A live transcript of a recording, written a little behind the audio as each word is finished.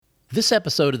This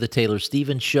episode of The Taylor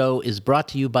Stevens Show is brought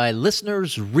to you by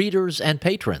listeners, readers, and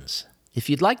patrons. If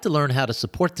you'd like to learn how to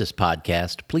support this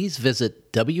podcast, please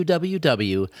visit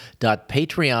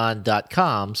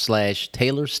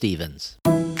www.patreon.com/Taylor Stevens.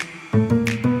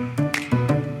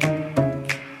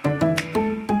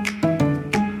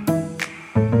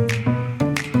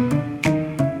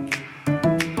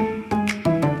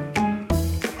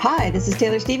 This is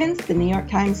Taylor Stevens, the New York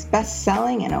Times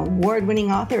best-selling and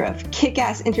award-winning author of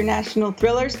kick-ass international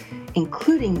thrillers,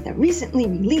 including the recently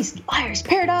released Liar's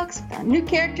Paradox with our new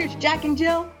characters, Jack and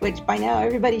Jill, which by now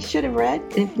everybody should have read.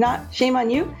 If not, shame on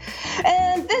you.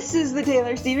 And this is the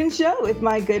Taylor Stevens Show with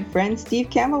my good friend Steve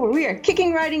Campbell, where we are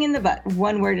kicking writing in the butt,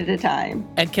 one word at a time.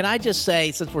 And can I just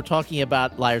say, since we're talking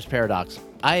about Liar's Paradox,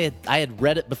 I had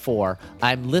read it before.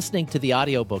 I'm listening to the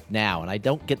audiobook now, and I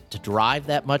don't get to drive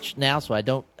that much now, so I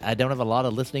don't have a lot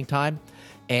of listening time.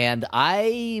 And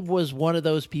I was one of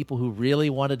those people who really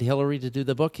wanted Hillary to do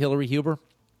the book, Hillary Huber.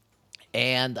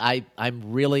 And I'm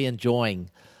really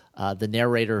enjoying the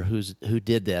narrator who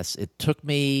did this. It took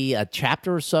me a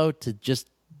chapter or so to just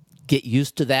get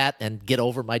used to that and get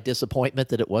over my disappointment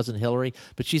that it wasn't Hillary.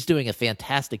 But she's doing a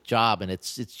fantastic job, and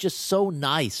it's just so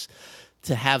nice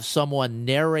to have someone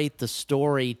narrate the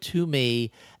story to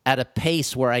me at a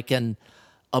pace where I can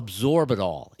absorb it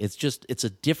all. It's a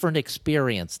different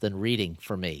experience than reading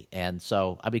for me. And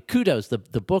so, I mean, kudos. The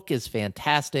book is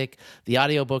fantastic. The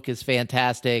audiobook is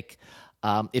fantastic.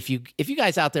 If you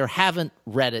guys out there haven't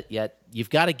read it yet, you've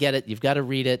got to get it. You've got to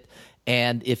read it.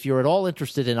 And if you're at all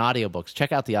interested in audiobooks,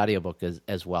 check out the audiobook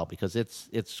as well, because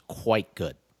it's quite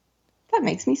good. That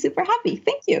makes me super happy.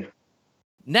 Thank you.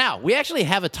 Now, we actually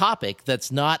have a topic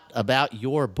that's not about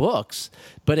your books,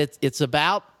 but it's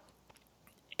about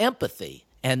empathy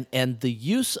and the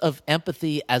use of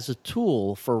empathy as a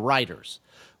tool for writers,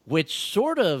 which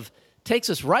sort of takes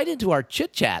us right into our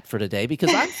chit-chat for today,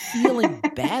 because I'm feeling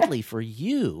badly for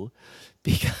you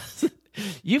because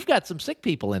you've got some sick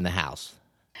people in the house.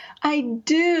 I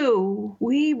do.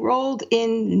 We rolled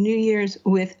in New Year's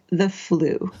with the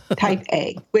flu, type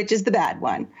A, which is the bad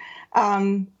one.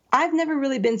 I've never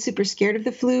really been super scared of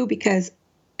the flu because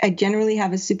I generally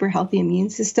have a super healthy immune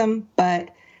system, but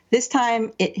this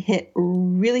time it hit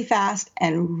really fast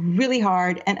and really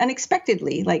hard and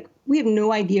unexpectedly. Like, we have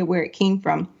no idea where it came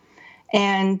from.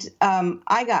 And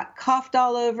I got coughed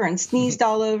all over and sneezed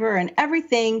all over and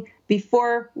everything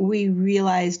before we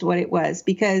realized what it was,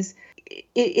 because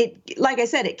it like I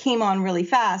said, it came on really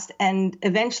fast, and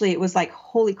eventually it was like,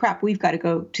 holy crap, we've got to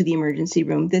go to the emergency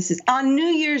room. This is on New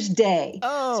Year's Day.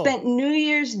 Spent New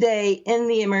Year's Day in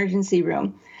the emergency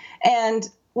room. And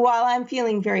while I'm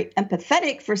feeling very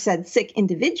empathetic for said sick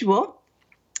individual,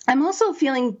 I'm also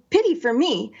feeling pity for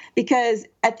me, because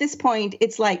at this point,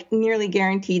 it's like nearly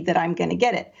guaranteed that I'm going to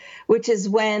get it, which is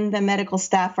when the medical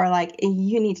staff are like,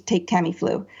 you need to take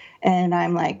Tamiflu. And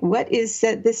I'm like, what is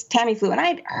this Tamiflu? And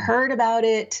I'd heard about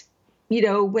it,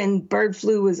 when bird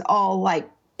flu was all like,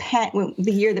 the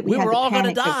year that we had the panic. We were all going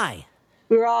to die.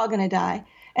 We were all going to die.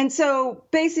 And so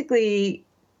basically,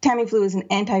 Tamiflu is an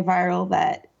antiviral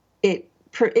that it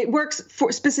works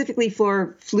specifically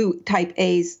for flu type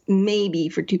A's, maybe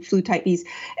for flu type B's,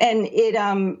 and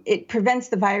it prevents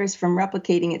the virus from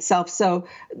replicating itself. So,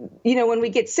 when we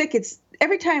get sick, it's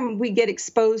every time we get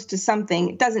exposed to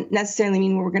something, it doesn't necessarily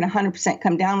mean we're going to 100%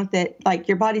 come down with it. Like,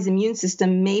 your body's immune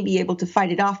system may be able to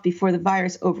fight it off before the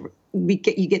virus you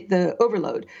get the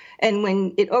overload. And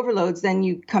when it overloads, then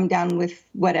you come down with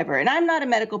whatever. And I'm not a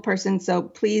medical person, so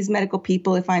please, medical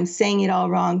people, if I'm saying it all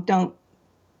wrong, don't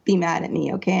be mad at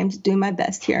me, okay? I'm just doing my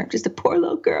best here. I'm just a poor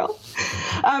little girl.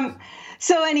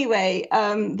 So anyway,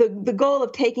 the goal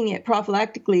of taking it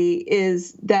prophylactically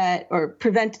or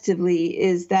preventatively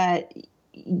is that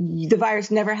the virus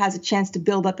never has a chance to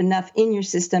build up enough in your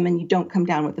system and you don't come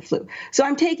down with the flu. So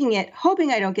I'm taking it,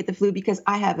 hoping I don't get the flu, because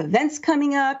I have events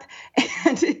coming up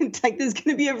and it's like, this is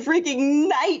going to be a freaking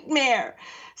nightmare.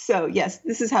 So yes,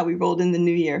 this is how we rolled in the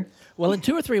new year. Well, in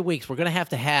 2 or 3 weeks, we're going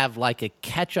to have like a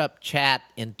catch-up chat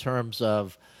in terms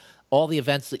of all the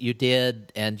events that you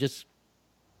did and just,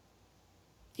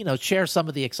 share some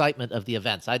of the excitement of the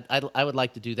events. I would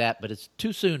like to do that, but it's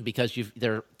too soon because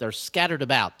they're scattered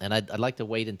about, and I'd like to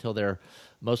wait until they're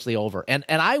mostly over. And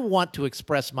I want to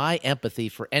express my empathy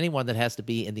for anyone that has to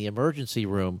be in the emergency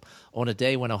room on a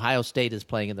day when Ohio State is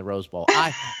playing in the Rose Bowl.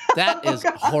 That is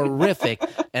horrific,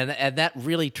 and that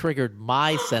really triggered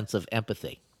my sense of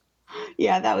empathy.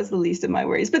 Yeah, that was the least of my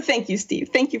worries. But thank you, Steve.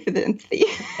 Thank you for the empathy.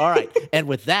 All right. And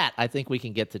with that, I think we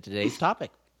can get to today's topic.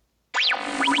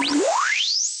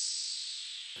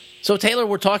 So, Taylor,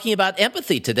 we're talking about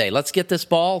empathy today. Let's get this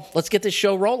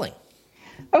show rolling.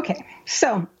 Okay.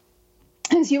 So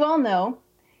as you all know,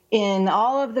 in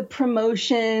all of the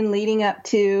promotion leading up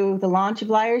to the launch of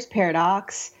Liar's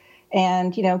Paradox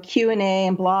and, Q&A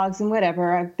and blogs and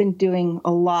whatever, I've been doing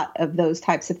a lot of those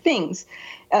types of things,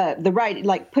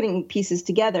 like putting pieces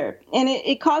together. And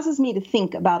it causes me to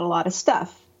think about a lot of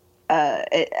stuff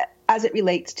as it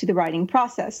relates to the writing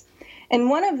process. And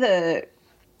one of the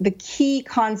key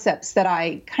concepts that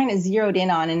I kind of zeroed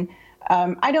in on, and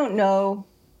I don't know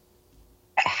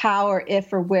how or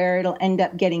if or where it'll end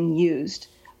up getting used,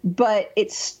 but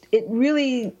it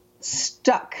really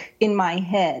stuck in my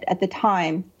head at the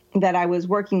time that I was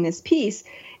working this piece,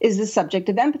 is the subject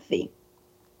of empathy,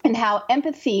 and how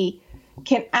empathy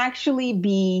can actually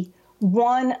be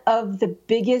one of the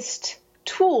biggest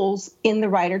tools in the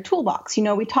writer toolbox.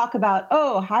 We talk about,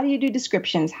 how do you do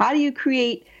descriptions? How do you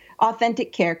create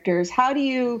authentic characters? How do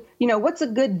you, what's a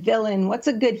good villain? What's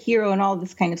a good hero? And all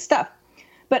this kind of stuff.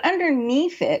 But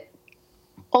underneath it,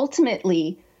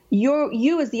 ultimately,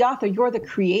 you as the author, you're the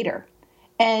creator.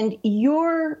 And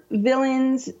your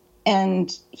villains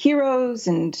and heroes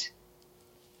and,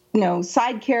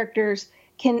 side characters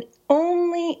can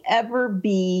only ever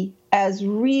be as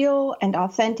real and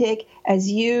authentic as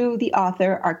you, the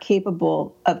author, are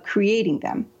capable of creating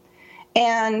them.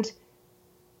 And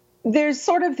there's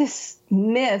sort of this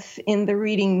myth in the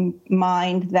reading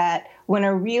mind that when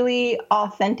a really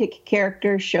authentic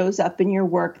character shows up in your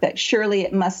work, that surely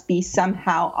it must be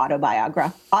somehow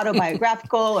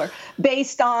autobiographical or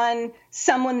based on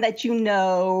someone that you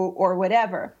know or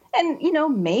whatever. And,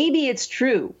 maybe it's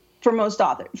true for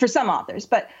some authors,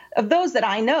 but of those that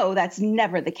I know, that's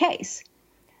never the case.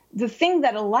 The thing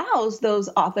that allows those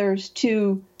authors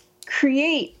to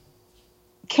create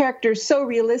characters so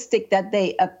realistic that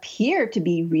they appear to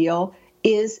be real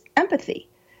is empathy.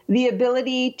 The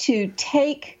ability to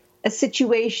take a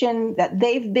situation that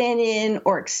they've been in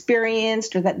or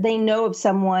experienced or that they know of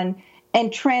someone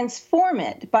and transform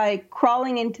it by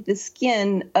crawling into the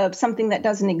skin of something that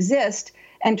doesn't exist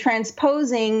and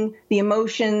transposing the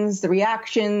emotions, the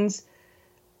reactions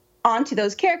onto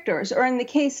those characters. Or in the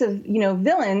case of,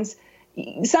 villains,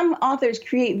 some authors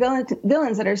create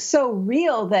villains that are so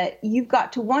real that you've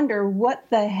got to wonder what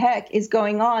the heck is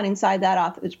going on inside that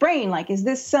author's brain. Like, is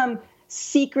this some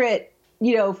secret,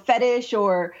 fetish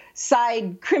or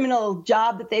side criminal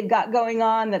job that they've got going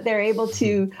on that they're able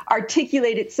to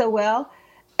articulate it so well?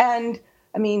 And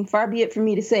I mean, far be it from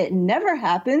me to say it never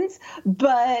happens,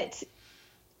 but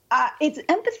it's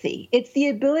empathy. It's the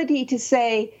ability to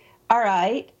say, all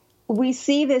right, we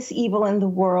see this evil in the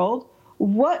world.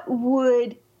 What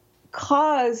would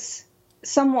cause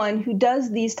someone who does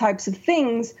these types of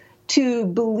things to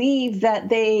believe that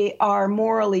they are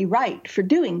morally right for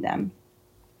doing them?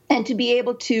 And to be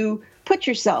able to put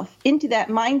yourself into that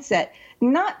mindset,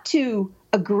 not to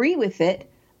agree with it,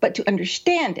 but to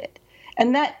understand it.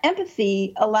 And that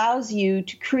empathy allows you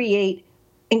to create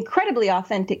incredibly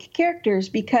authentic characters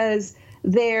because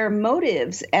their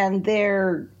motives and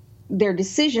their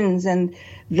decisions and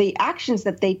the actions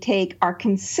that they take are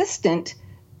consistent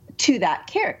to that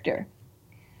character.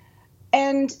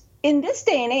 And in this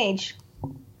day and age,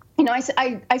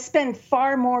 I spend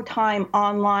far more time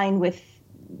online with,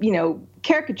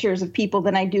 caricatures of people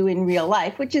than I do in real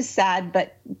life, which is sad,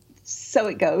 but so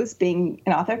it goes, being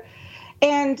an author.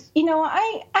 And,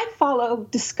 I follow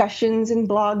discussions and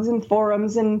blogs and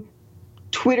forums and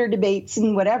Twitter debates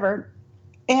and whatever.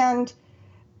 And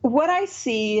what I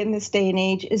see in this day and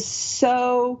age is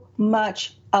so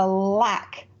much a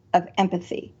lack of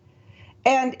empathy.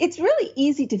 And it's really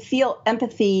easy to feel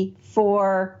empathy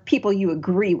for people you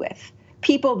agree with,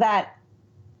 people that,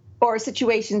 or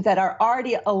situations that are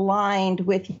already aligned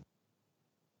with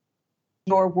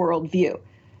your worldview.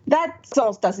 That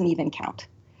almost doesn't even count.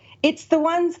 It's the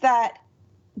ones that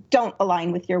don't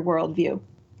align with your worldview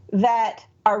that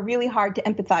are really hard to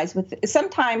empathize with.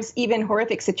 Sometimes even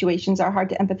horrific situations are hard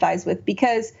to empathize with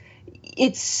because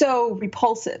it's so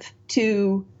repulsive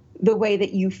to the way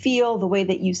that you feel, the way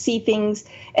that you see things.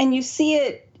 And you see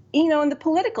it, in the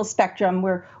political spectrum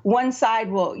where one side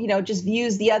will, just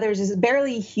views the others as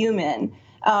barely human.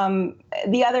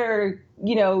 The other,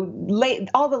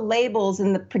 all the labels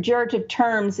and the pejorative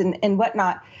terms and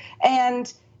whatnot.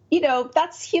 And,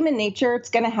 that's human nature. It's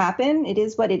going to happen. It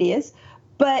is what it is.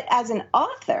 But as an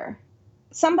author,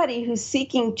 somebody who's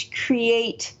seeking to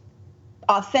create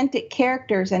authentic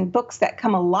characters and books that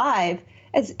come alive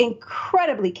is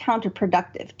incredibly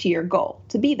counterproductive to your goal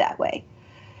to be that way.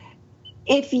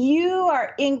 If you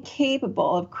are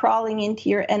incapable of crawling into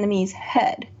your enemy's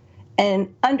head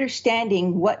and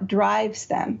understanding what drives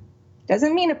them,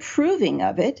 doesn't mean approving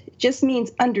of it, it just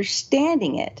means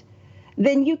understanding it,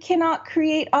 then you cannot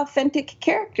create authentic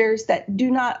characters that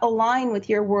do not align with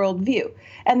your worldview.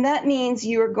 And that means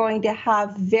you are going to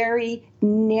have very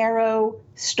narrow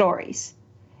stories.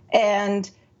 And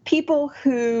people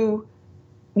who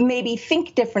maybe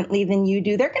think differently than you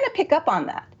do, they're going to pick up on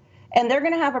that. And they're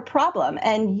going to have a problem.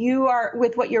 And you are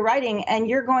with what you're writing, and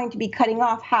you're going to be cutting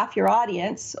off half your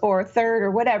audience or a third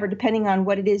or whatever, depending on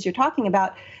what it is you're talking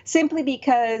about, simply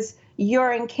because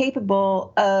you're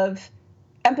incapable of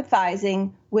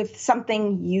empathizing with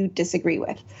something you disagree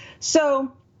with.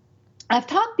 So I've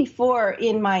talked before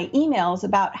in my emails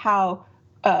about how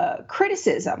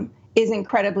criticism is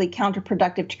incredibly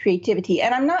counterproductive to creativity.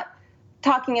 And I'm not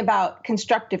talking about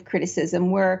constructive criticism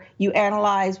where you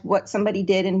analyze what somebody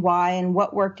did and why and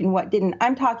what worked and what didn't.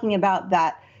 I'm talking about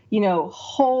that,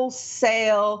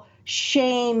 wholesale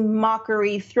shame,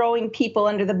 mockery, throwing people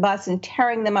under the bus and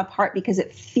tearing them apart because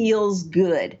it feels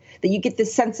good, that you get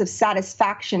this sense of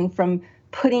satisfaction from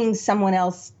putting someone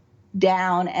else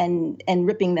down and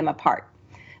ripping them apart.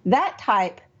 That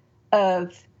type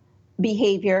of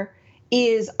behavior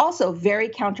is also very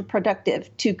counterproductive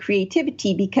to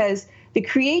creativity because the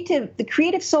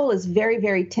creative soul is very,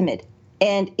 very timid,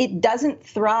 and it doesn't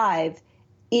thrive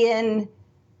in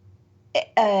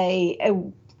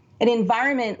an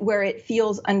environment where it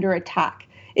feels under attack.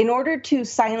 In order to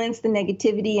silence the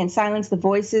negativity and silence the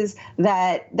voices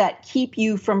that keep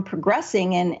you from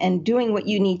progressing and doing what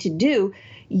you need to do,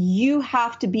 you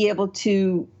have to be able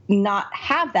to not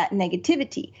have that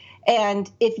negativity. And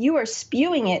if you are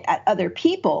spewing it at other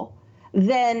people,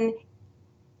 then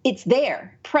it's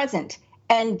there, present,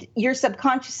 and your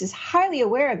subconscious is highly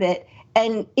aware of it,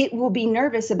 and it will be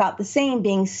nervous about the same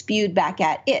being spewed back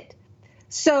at it.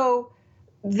 So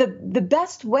the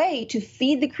best way to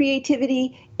feed the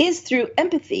creativity is through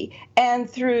empathy and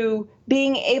through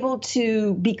being able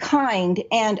to be kind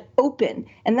and open.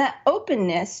 And that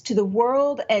openness to the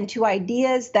world and to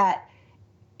ideas that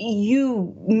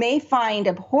you may find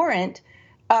abhorrent,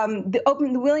 the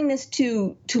willingness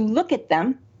to look at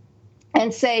them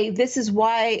and say, this is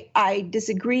why I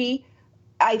disagree.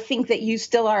 I think that you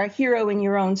still are a hero in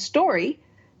your own story,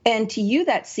 and to you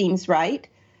that seems right.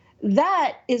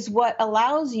 That is what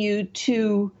allows you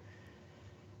to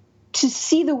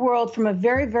see the world from a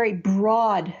very, very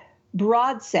broad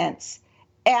sense,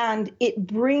 and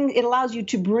it allows you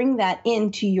to bring that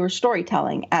into your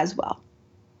storytelling as well.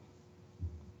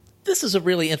 This is a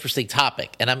really interesting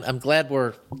topic, and I'm glad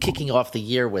we're kicking off the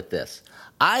year with this.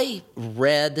 I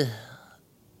read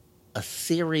a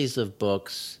series of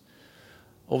books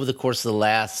over the course of the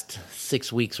last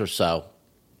 6 weeks or so.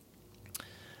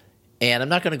 And I'm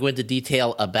not going to go into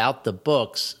detail about the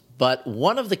books, but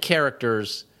one of the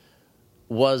characters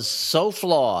was so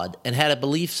flawed and had a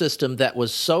belief system that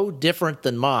was so different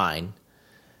than mine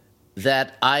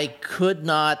that I could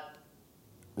not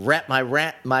wrap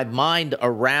my mind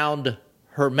around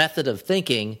her method of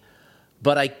thinking,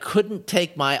 but I couldn't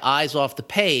take my eyes off the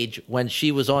page when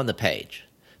she was on the page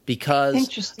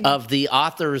because of the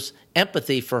author's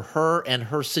empathy for her and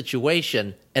her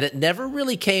situation. And it never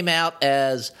really came out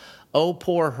as, oh,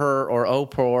 poor her, or oh,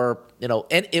 poor,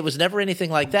 and it was never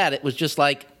anything like that. It was just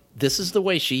like, this is the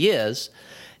way she is,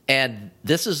 and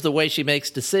this is the way she makes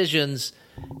decisions,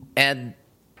 and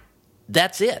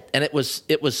that's it. And it was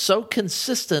so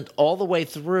consistent all the way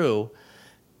through.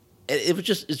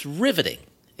 It's riveting.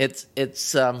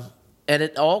 And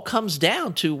it all comes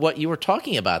down to what you were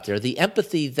talking about there, the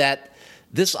empathy that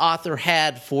this author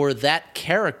had for that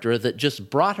character that just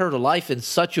brought her to life in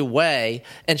such a way.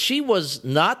 And she was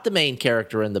not the main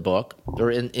character in the book or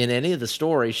in any of the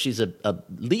stories. She's a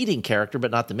leading character,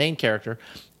 but not the main character.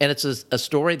 And it's a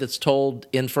story that's told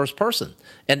in first person,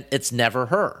 and it's never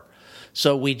her.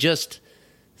 So we just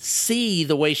see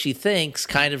the way she thinks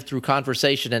kind of through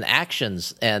conversation and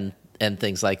actions and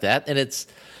things like that. And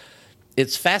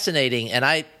it's fascinating. And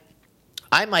I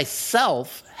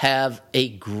myself have a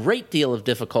great deal of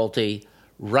difficulty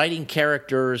writing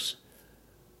characters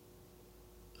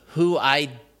who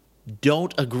I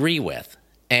don't agree with.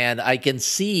 And I can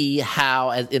see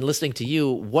how, in listening to you,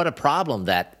 what a problem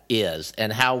that is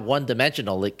and how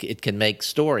one-dimensional it can make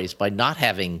stories by not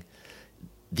having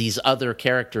these other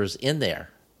characters in there.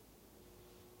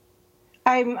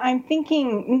 I'm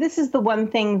thinking this is the one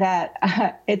thing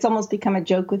that it's almost become a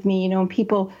joke with me. When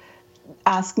people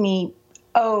ask me,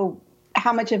 "Oh,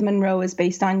 how much of Monroe is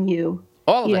based on you?"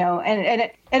 All of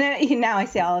it. And now I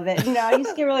say all of it. I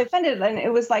used to get really offended, and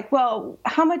it was like, well,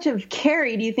 how much of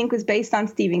Carrie do you think was based on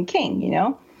Stephen King?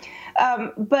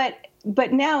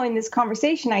 But now in this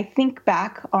conversation, I think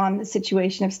back on the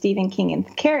situation of Stephen King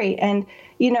and Carrie, and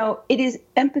it is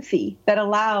empathy that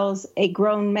allows a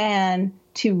grown man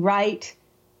to write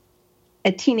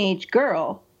a teenage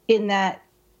girl in that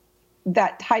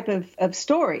type of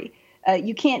story.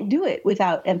 You can't do it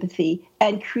without empathy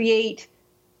and create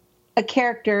a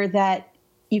character that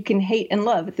you can hate and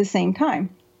love at the same time.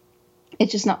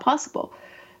 It's just not possible.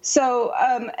 So,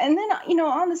 and then,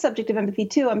 on the subject of empathy,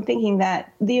 too, I'm thinking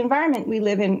that the environment we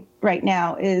live in right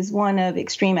now is one of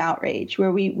extreme outrage,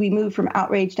 where we move from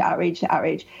outrage to outrage to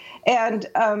outrage. And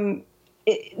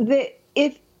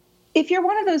if you're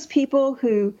one of those people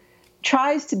who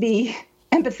tries to be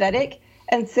empathetic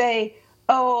and say,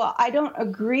 oh, I don't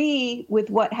agree with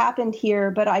what happened here,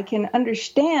 but I can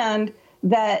understand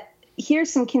that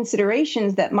here's some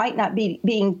considerations that might not be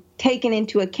being taken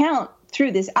into account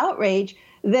through this outrage,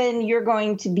 then you're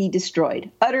going to be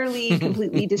destroyed, utterly,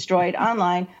 completely destroyed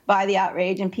online by the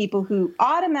outrage and people who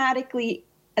automatically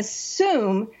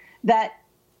assume that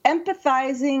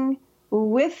empathizing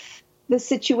with the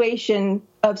situation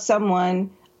of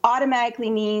someone automatically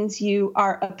means you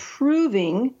are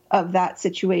approving of that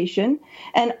situation,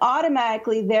 and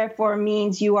automatically, therefore,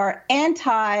 means you are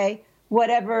anti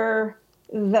whatever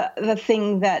the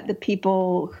thing that the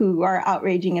people who are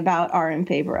outraging about are in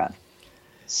favor of.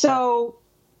 So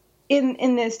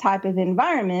in this type of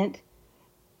environment,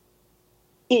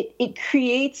 it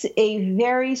creates a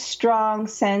very strong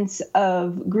sense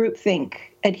of groupthink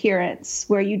adherence,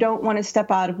 where you don't want to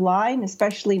step out of line,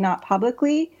 especially not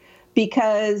publicly,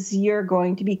 because you're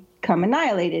going to become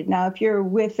annihilated. Now, if you're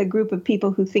with a group of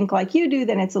people who think like you do,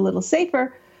 then it's a little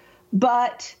safer,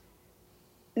 but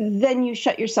then you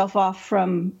shut yourself off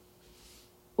from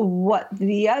what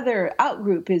the other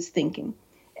outgroup is thinking.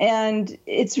 And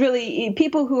it's really,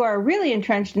 people who are really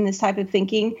entrenched in this type of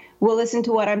thinking will listen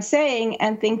to what I'm saying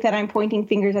and think that I'm pointing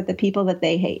fingers at the people that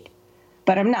they hate.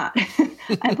 But I'm not.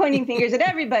 I'm pointing fingers at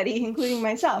everybody, including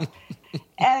myself.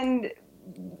 And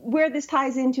where this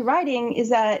ties into writing is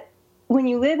that when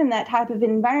you live in that type of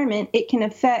environment, it can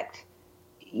affect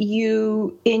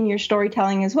you in your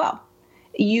storytelling as well.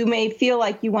 You may feel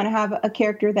like you want to have a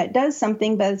character that does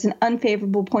something, but it's an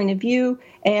unfavorable point of view,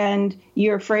 and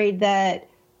you're afraid that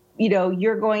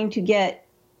you're going to get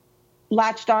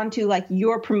latched onto, like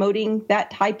you're promoting that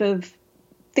type of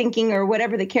thinking or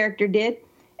whatever the character did.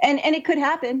 And it could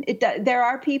happen. There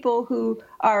are people who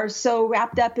are so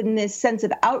wrapped up in this sense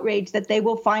of outrage that they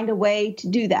will find a way to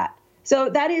do that. So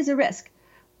that is a risk.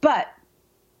 But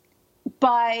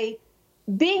by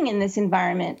being in this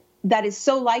environment that is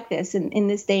so like this in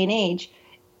this day and age,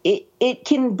 it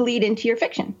can bleed into your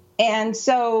fiction. And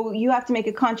so you have to make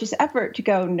a conscious effort to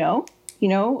go, no,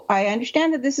 I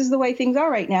understand that this is the way things are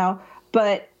right now,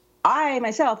 but I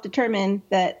myself determine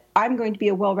that I'm going to be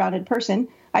a well-rounded person.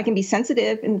 I can be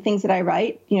sensitive in the things that I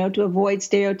write, to avoid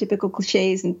stereotypical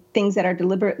cliches and things that are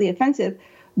deliberately offensive.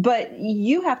 But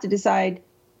you have to decide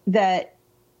that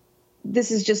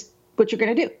this is just what you're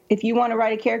going to do. If you want to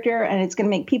write a character and it's going to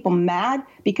make people mad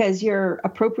because you're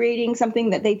appropriating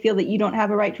something that they feel that you don't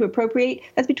have a right to appropriate,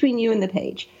 that's between you and the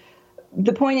page.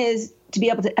 The point is to be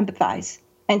able to empathize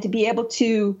and to be able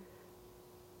to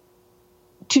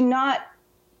not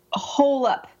hole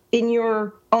up in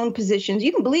your own positions.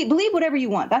 You can believe whatever you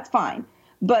want. That's fine.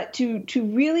 But to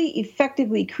really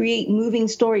effectively create moving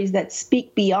stories that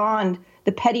speak beyond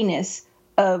the pettiness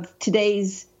of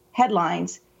today's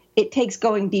headlines, it takes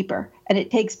going deeper, and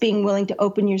it takes being willing to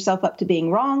open yourself up to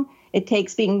being wrong. It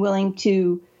takes being willing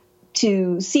to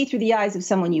see through the eyes of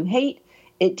someone you hate.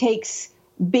 It takes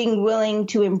being willing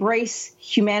to embrace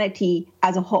humanity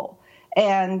as a whole.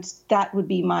 And that would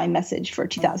be my message for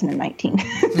 2019.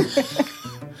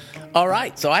 All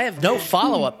right. So I have no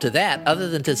follow-up to that other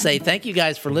than to say thank you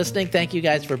guys for listening. Thank you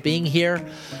guys for being here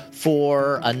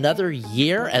for another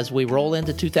year as we roll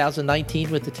into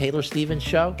 2019 with the Taylor Stevens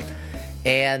Show.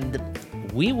 And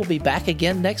we will be back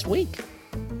again next week.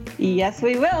 Yes,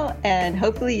 we will. And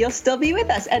hopefully you'll still be with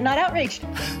us and not outraged.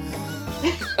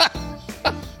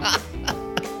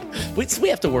 We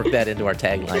have to work that into our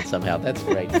tagline somehow. That's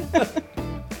great.